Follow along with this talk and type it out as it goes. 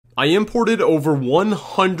I imported over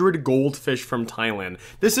 100 goldfish from Thailand.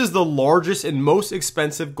 This is the largest and most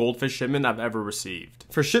expensive goldfish shipment I've ever received.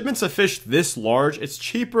 For shipments of fish this large, it's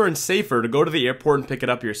cheaper and safer to go to the airport and pick it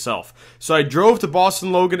up yourself. So I drove to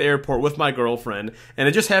Boston Logan Airport with my girlfriend, and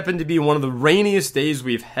it just happened to be one of the rainiest days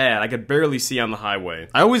we've had. I could barely see on the highway.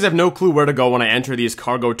 I always have no clue where to go when I enter these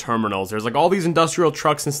cargo terminals. There's like all these industrial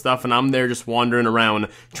trucks and stuff, and I'm there just wandering around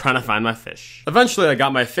trying to find my fish. Eventually, I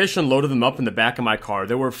got my fish and loaded them up in the back of my car.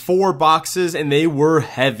 There were 4 boxes, and they were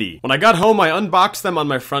heavy. When I got home, I unboxed them on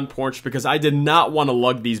my front porch because I did not want to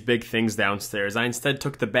lug these big things downstairs. I instead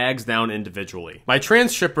took the bags down individually. My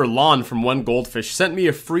trans-shipper, Lon from One Goldfish, sent me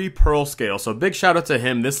a free pearl scale, so big shout out to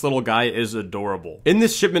him. This little guy is adorable. In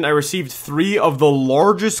this shipment, I received 3 of the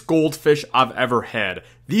largest goldfish I've ever had.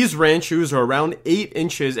 These ranchus are around 8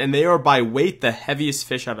 inches, and they are by weight the heaviest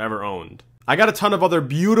fish I've ever owned. I got a ton of other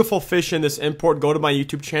beautiful fish in this import. Go to my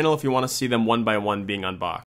YouTube channel if you want to see them one by one being unboxed.